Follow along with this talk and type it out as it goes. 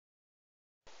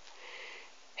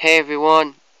Hey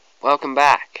everyone, welcome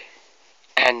back.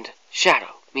 And Shadow,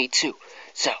 me too.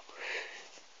 So,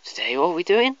 today what are we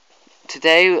doing?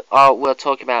 Today we'll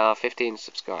talk about our 15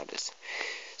 subscribers.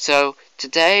 So,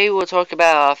 today we'll talk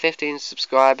about our 15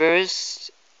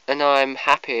 subscribers, and I'm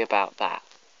happy about that.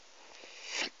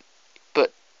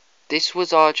 But this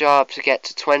was our job to get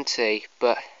to 20,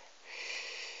 but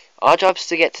our job's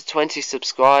to get to 20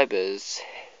 subscribers.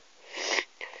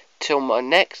 Till our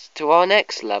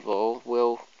next level,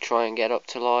 we'll try and get up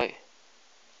to like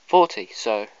 40.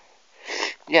 So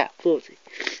yeah, 40.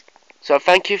 So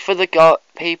thank you for the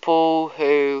people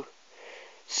who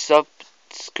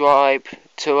subscribe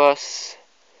to us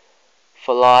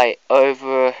for like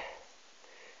over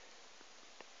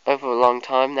a long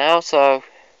time now. So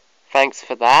thanks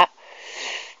for that.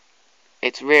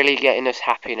 It's really getting us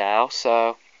happy now.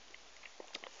 So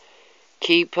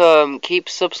keep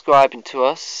subscribing to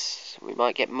us. We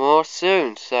might get more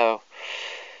soon. So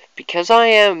because I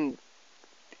am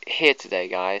here today,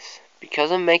 guys,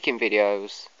 because I'm making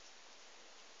videos,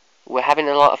 we're having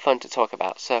a lot of fun to talk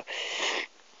about. So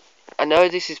I know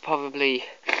this is probably,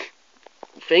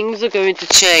 things are going to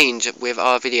change with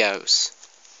our videos.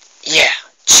 Yeah,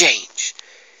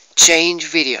 change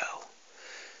video,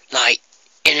 like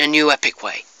in a new epic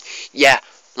way. Yeah,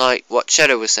 like what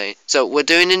Shadow was saying. So we're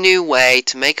doing a new way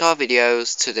to make our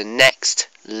videos to the next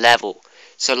level.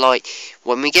 So like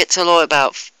when we get to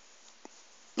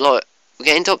like we're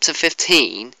getting up to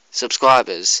 15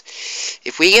 subscribers.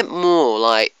 If we get more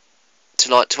like to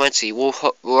like 20, we'll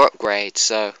upgrade.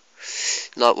 So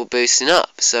like we're boosting up,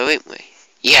 so ain't we?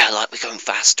 Yeah, like we're going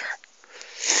faster.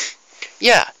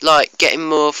 Yeah, like getting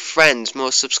more friends,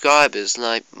 more subscribers,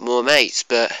 like more mates.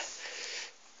 But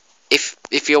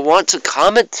if you want to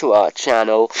comment to our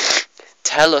channel,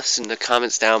 tell us in the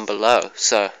comments down below.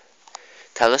 So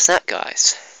tell us that,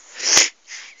 guys.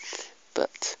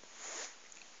 But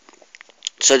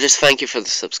so just thank you for the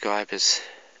subscribers,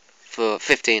 for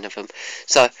 15 of them.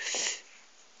 So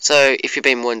if you've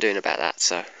been wondering about that,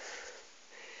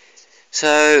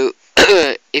 so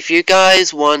if you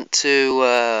guys want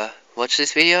to watch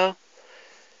this video,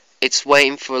 it's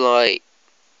waiting for like,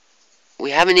 we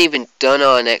haven't even done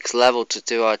our next level to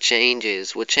do our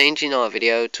changes. We're changing our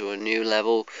video to a new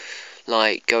level,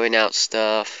 like going out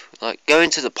stuff, like going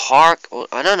to the park, or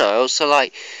I don't know, so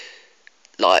like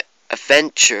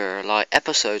adventure, like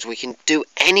episodes. We can do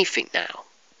anything now.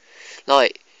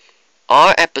 Like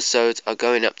our episodes are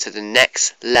going up to the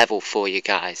next level for you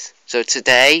guys. So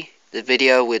today, the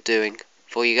video we're doing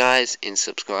for you guys in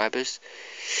subscribers,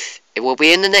 it will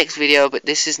be in the next video, but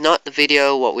this is not the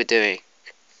video what we're doing.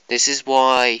 This is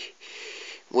why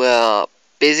we're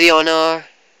busy on our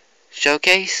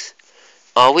showcase.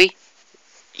 Are we?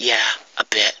 Yeah, a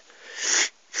bit.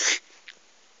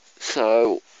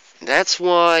 So that's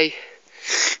why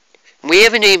we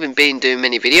haven't even been doing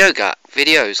many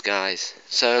videos, guys.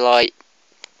 So like,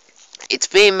 it's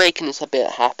been making us a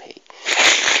bit happy.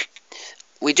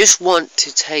 We just want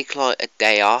to take like a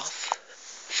day off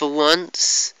for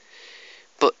once,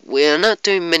 but we're not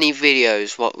doing many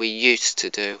videos what we used to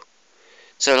do.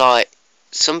 So like,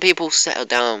 some people settle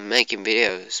down making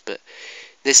videos, but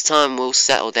this time we'll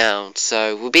settle down.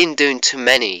 So we've been doing too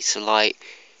many, so like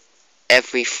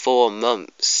every 4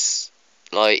 months,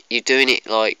 like you're doing it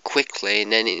like quickly,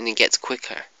 and then it gets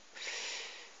quicker,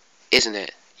 isn't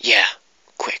it? Yeah,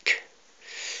 quick.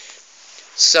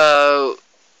 So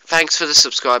thanks for the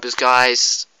subscribers,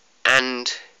 guys,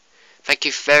 and thank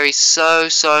you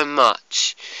so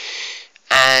much.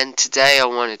 And today I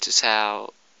wanted to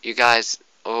tell you guys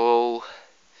all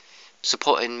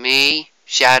supporting me,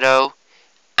 Shadow,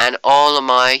 and all of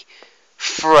my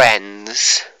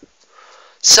friends.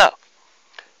 So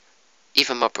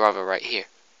even my brother right here.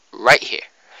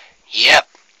 Yep.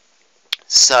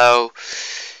 So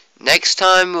next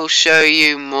time we'll show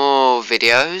you more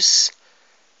videos,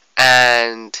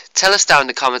 and tell us down in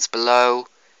the comments below.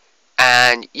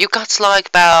 And you got to like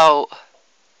about,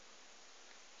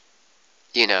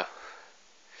 you know,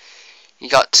 you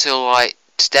got to like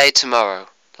today, tomorrow.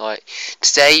 Like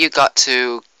today you got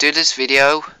to do this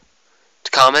video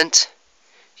to comment.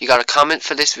 You got to comment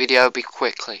for this video, be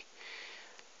quickly.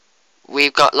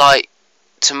 We've got like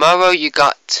tomorrow you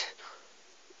got,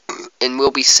 and we'll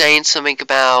be saying something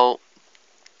about,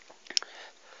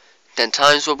 then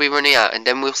times will be running out, and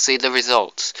then we'll see the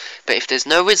results. But if there's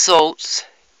no results,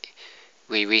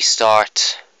 we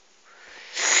restart.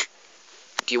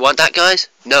 Do you want that, guys?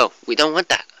 No, we don't want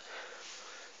that.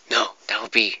 No, that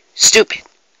would be stupid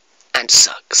and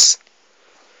sucks.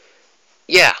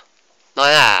 Yeah,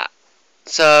 like that.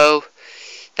 So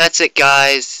that's it,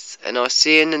 guys, and I'll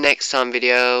see you in the next time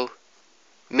video.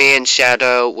 me and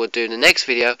Shadow will do the next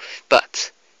video,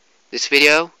 but this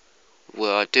video we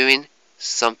are doing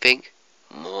something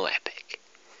more epic.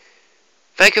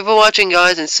 Thank you for watching,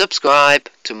 guys, and subscribe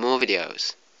to more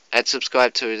videos and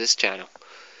subscribe to this channel.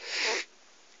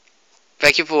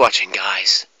 Thank you for watching,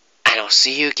 guys, and I'll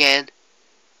see you again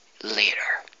later.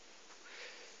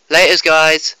 Laters,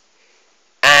 guys,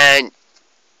 and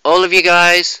all of you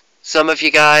guys, some of you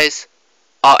guys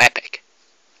are epic.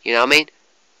 You know what I mean?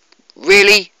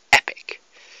 Really epic.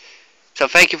 So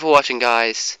thank you for watching,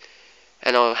 guys,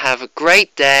 and I'll have a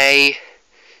great day.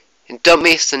 And don't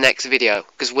miss the next video,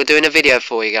 because we're doing a video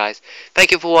for you guys.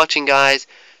 Thank you for watching, guys.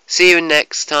 See you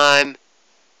next time,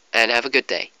 and have a good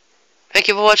day. Thank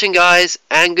you for watching, guys,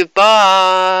 and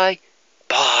goodbye.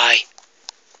 Bye.